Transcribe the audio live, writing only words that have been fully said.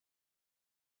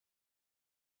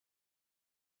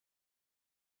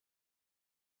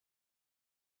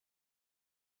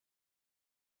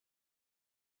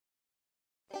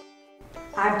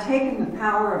I've taken the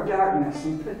power of darkness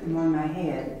and put them on my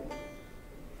head.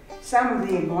 Some of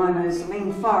the iguanas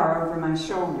lean far over my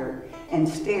shoulder and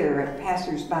stare at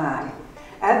passers-by.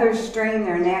 Others strain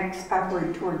their necks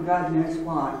upward toward God knows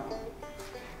what.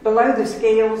 Below the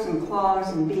scales and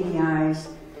claws and beady eyes,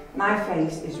 my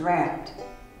face is wrapped.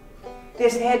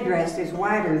 This headdress is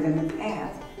wider than the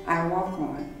path I walk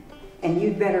on, and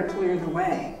you'd better clear the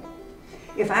way.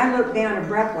 If I look down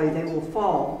abruptly, they will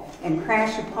fall and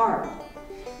crash apart.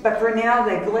 But for now,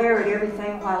 they glare at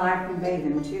everything while I convey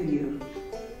them to you.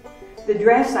 The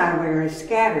dress I wear is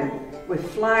scattered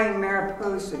with flying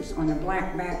mariposas on a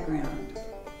black background.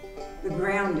 The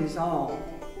ground is all.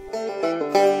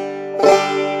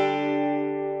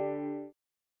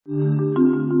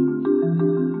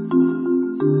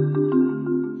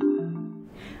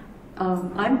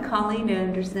 I'm Colleen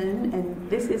Anderson, and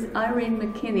this is Irene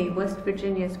McKinney, West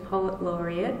Virginia's Poet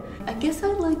Laureate. I guess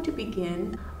I'd like to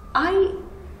begin. I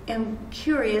am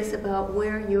curious about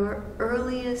where your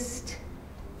earliest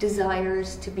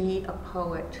desires to be a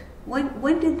poet.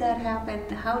 When did that happen?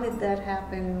 How did that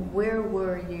happen? Where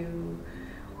were you?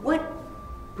 What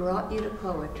brought you to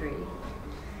poetry?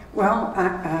 Well,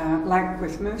 like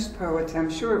with most poets, I'm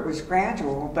sure it was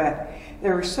gradual, but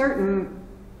there were certain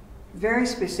very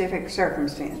specific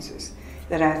circumstances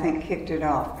that I think kicked it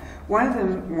off. One of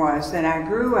them was that I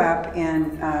grew up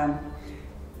in a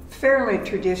fairly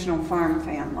traditional farm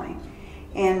family,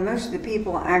 and most of the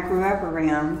people I grew up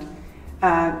around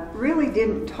really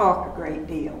didn't talk a great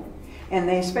deal, and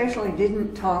they especially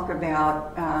didn't talk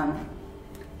about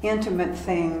intimate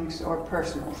things or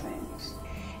personal things.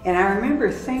 And I remember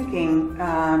thinking,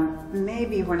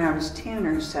 maybe when I was 10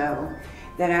 or so,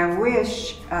 that I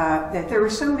wish that there were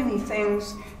so many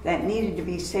things that needed to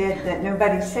be said that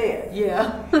nobody said.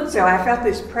 Yeah. So I felt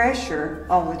this pressure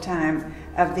all the time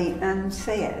of the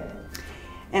unsaid.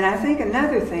 And I think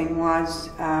another thing was,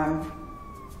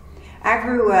 I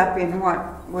grew up in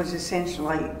what was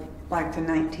essentially like the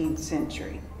 19th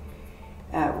century.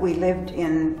 We lived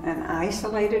in an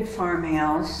isolated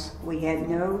farmhouse. We had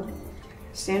no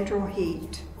central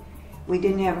heat. We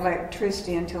didn't have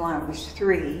electricity until I was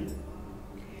 3.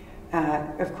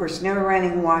 Of course, no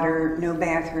running water, no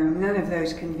bathroom, none of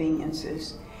those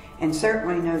conveniences, and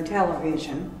certainly no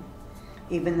television,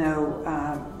 even though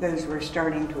those were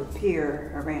starting to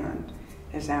appear around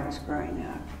as I was growing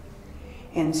up.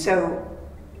 And so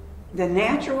the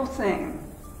natural thing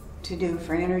to do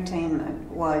for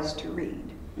entertainment was to read.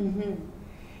 Mm-hmm.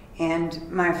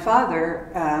 And my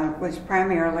father was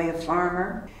primarily a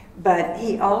farmer, but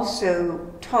he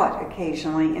also taught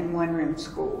occasionally in one-room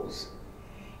schools.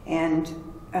 And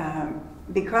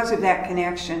because of that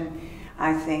connection,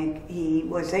 I think he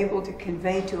was able to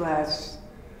convey to us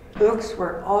books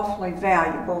were awfully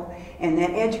valuable, and that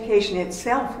education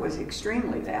itself was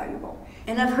extremely valuable.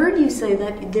 And I've heard you say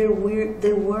that there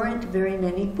weren't very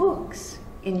many books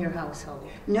in your household.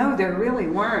 No, there really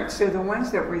weren't. So the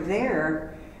ones that were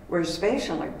there were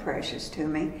especially precious to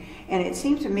me. And it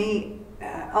seemed to me,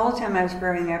 all the time I was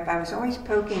growing up, I was always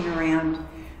poking around.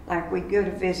 Like we'd go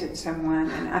to visit someone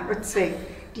and I would say,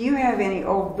 do you have any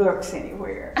old books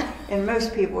anywhere? And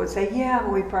most people would say, yeah,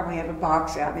 well, we probably have a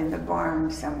box out in the barn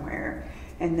somewhere.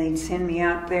 And they'd send me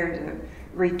out there to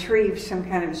retrieve some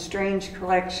kind of strange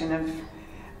collection of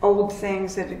old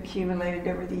things that accumulated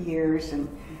over the years and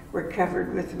were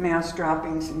covered with mouse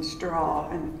droppings and straw.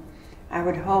 And I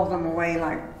would haul them away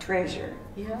like treasure.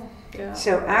 Yeah, yeah.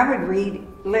 So I would read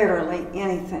literally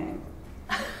anything.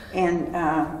 And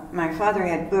my father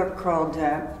had a book called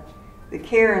The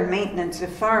Care and Maintenance of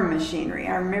Farm Machinery.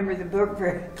 I remember the book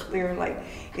very clearly.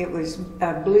 It was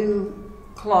a blue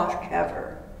cloth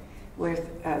cover with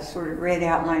a sort of red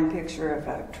outline picture of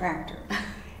a tractor.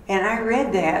 And I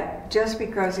read that just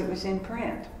because it was in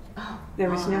print. There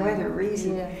was no other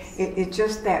reason. Yes. It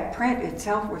just, that print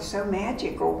itself was so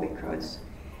magical because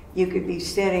you could be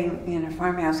sitting in a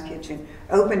farmhouse kitchen,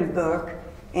 open a book,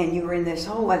 and you were in this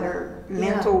whole other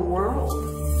mental world.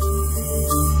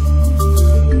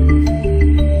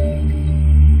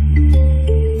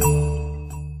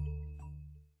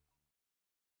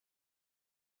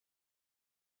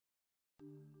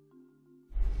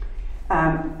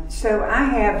 So I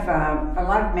have a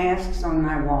lot of masks on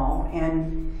my wall,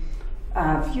 and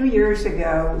a few years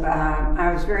ago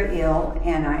I was very ill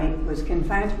and I was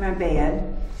confined to my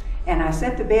bed. And I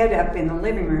set the bed up in the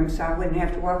living room so I wouldn't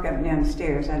have to walk up and down the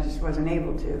stairs. I just wasn't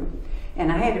able to.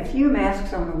 And I had a few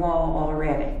masks on the wall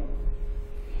already.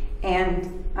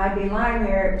 And I'd be lying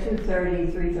there at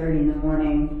 2:30, 3:30 in the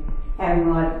morning, having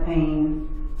a lot of pain,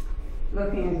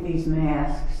 looking at these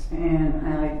masks, and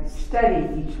I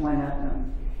studied each one of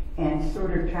them. and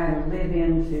sort of try to live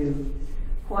into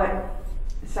what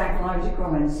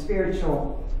psychological and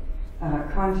spiritual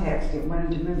context it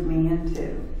wanted to move me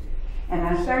into. And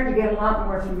I started to get a lot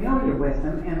more familiar with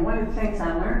them, and one of the things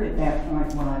I learned at that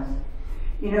point was,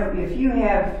 you know, if you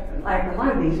have, like a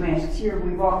lot of these masks here,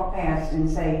 we walk past and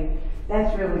say,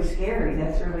 that's really scary,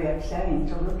 that's really upsetting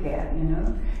to look at, you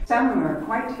know. Some of them are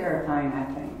quite terrifying, I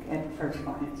think, at first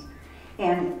glance.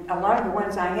 And a lot of the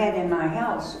ones I had in my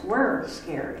house were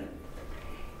scary.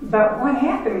 But what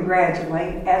happened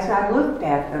gradually, as I looked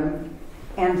at them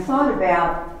and thought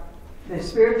about the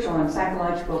spiritual and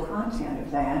psychological content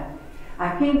of that,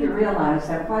 I came to realize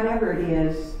that whatever it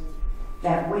is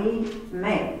that we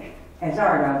make as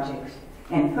art objects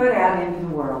and put out into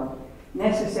the world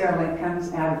necessarily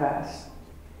comes out of us.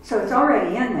 So it's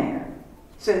already in there.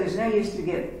 So there's no use to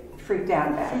get freaked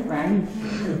out about it,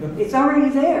 right? It's already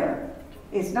there.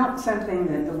 It's not something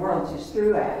that the world just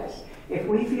threw at us. If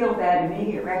we feel that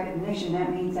immediate recognition,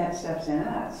 that means that stuff's in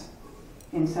us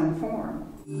in some form.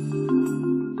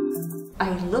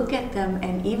 I look at them,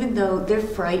 and even though they're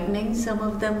frightening, some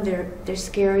of them, they're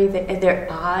scary, they're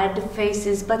odd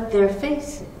faces, but they're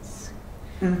faces.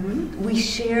 Mm-hmm. We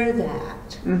share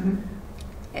that. Mm-hmm.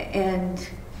 And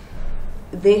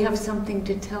they have something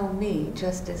to tell me,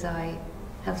 just as I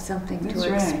have something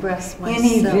to express myself.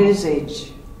 Any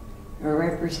visage or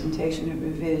representation of a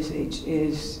visage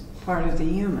is part of the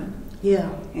human.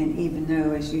 Yeah. And even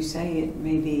though, as you say, it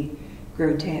may be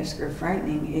grotesque or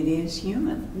frightening, it is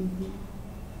human. Mm-hmm.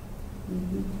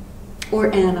 Mm-hmm.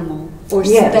 Or animal, or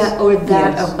yes.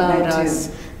 that about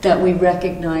us that we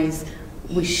recognize,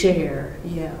 we share.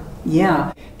 Yeah.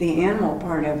 Yeah, the animal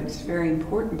part of it is a very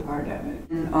important part of it.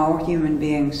 And all human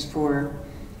beings, for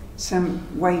some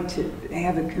way to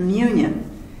have a communion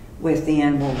with the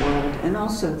animal world and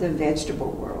also the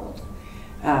vegetable world.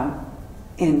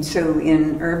 And so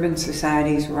in urban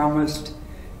societies, we're almost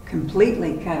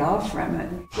completely cut off from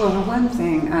it. Well, the one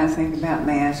thing I think about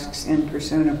masks and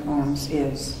persona poems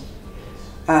is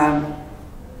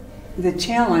the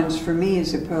challenge for me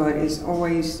as a poet is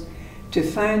always to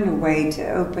find a way to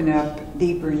open up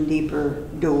deeper and deeper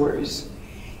doors,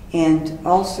 and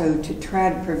also to try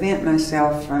to prevent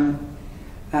myself from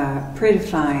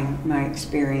prettifying my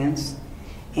experience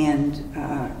and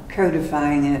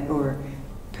codifying it or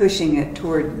pushing it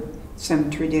toward some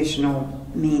traditional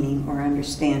meaning or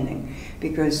understanding,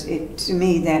 because to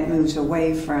me that moves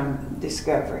away from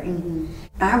discovery. Mm-hmm.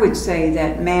 I would say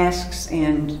that masks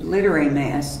and literary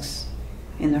masks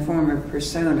in the form of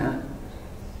persona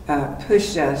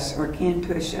push us, or can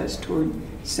push us, toward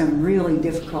some really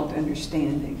difficult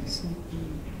understandings.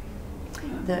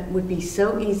 Mm-hmm. That would be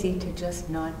so easy to just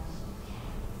not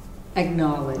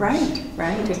acknowledge. Right,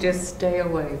 right. To just stay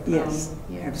away from. Yes,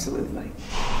 yeah. Absolutely.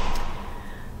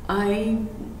 I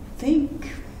think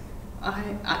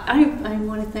I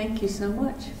want to thank you so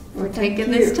much for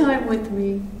taking this time with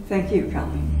me. Thank you,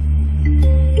 Colleen.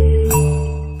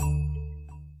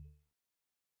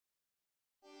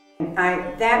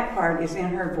 That part is in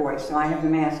her voice, so I have the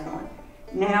mask on.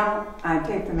 Now I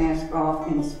take the mask off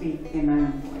and speak in my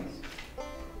own voice.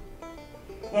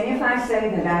 And if I say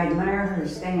that I admire her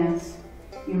stance,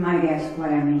 you might ask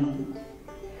what I mean.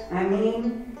 I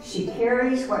mean, she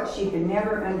carries what she could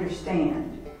never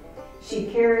understand. She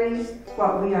carries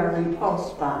what we are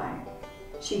repulsed by.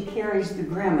 She carries the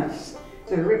grimace,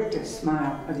 the rictus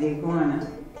smile of the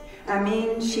iguana. I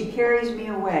mean, she carries me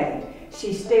away.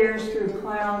 She stares through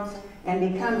clouds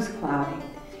and becomes cloudy.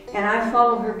 And I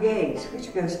follow her gaze,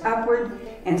 which goes upward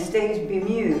and stays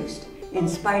bemused in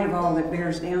spite of all that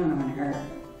bears down on her.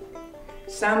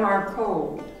 Some are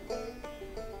cold.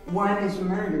 One is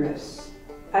murderous.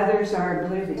 Others are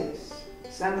oblivious.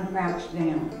 Some crouch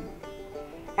down.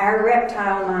 Our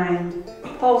reptile mind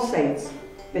pulsates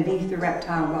beneath the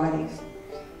reptile bodies.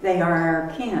 They are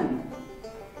our kin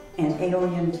and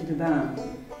alien to the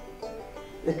bone.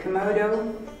 The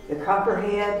Komodo, the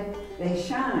copperhead, they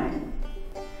shine.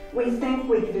 We think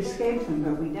we could escape them,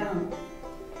 but we don't.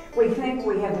 We think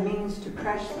we have the means to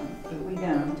crush them, but we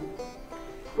don't.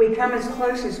 We come as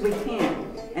close as we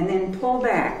can and then pull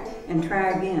back and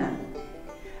try again.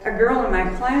 A girl in my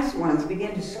class once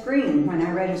began to scream when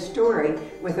I read a story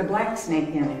with a black snake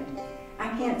in it. I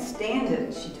can't stand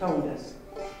it, she told us.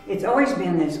 It's always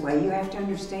been this way, you have to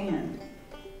understand.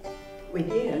 We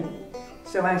did,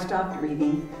 so I stopped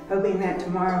reading, hoping that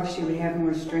tomorrow she would have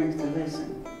more strength to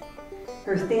listen.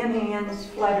 Her thin hands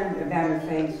fluttered about her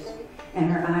face,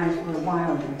 and her eyes were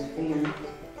wild with fear.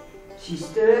 She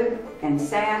stood and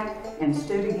sat and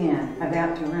stood again,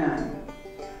 about to run.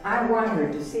 I want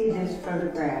her to see this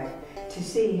photograph, to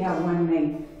see how one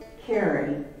may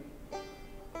carry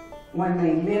one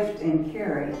may lift and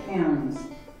carry pounds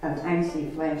of icy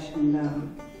flesh and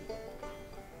bone.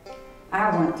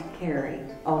 I want to carry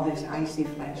all this icy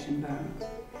flesh and bone.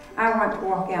 I want to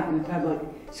walk out in the public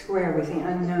square with the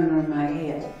unknown on my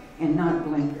head and not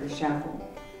blink or shuffle.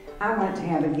 I want to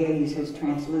have a gaze as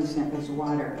translucent as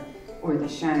water or the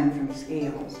shine from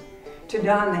scales, to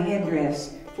don the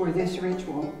headdress for this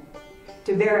ritual,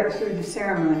 to bear it through the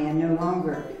ceremony and no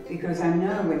longer because I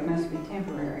know it must be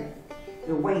temporary,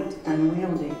 the weight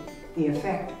unwieldy, the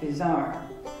effect bizarre.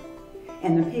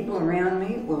 And the people around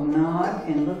me will nod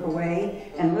and look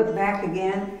away and look back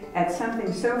again at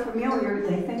something so familiar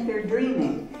they think they're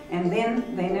dreaming, and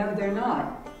then they know they're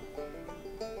not.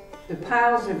 The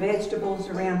piles of vegetables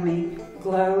around me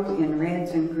glow in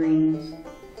reds and greens,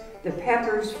 the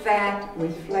peppers fat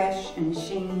with flesh and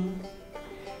sheen,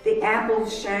 the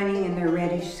apples shining in their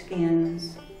reddish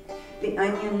skins, the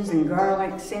onions and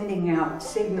garlic sending out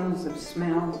signals of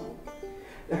smell,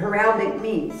 the heraldic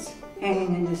meats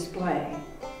hanging in display,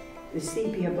 the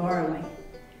sepia barley,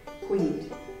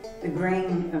 wheat, the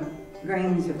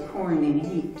grains of corn in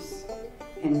heaps,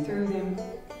 and through them,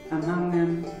 among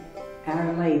them,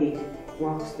 Our Lady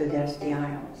walks the dusty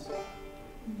aisles.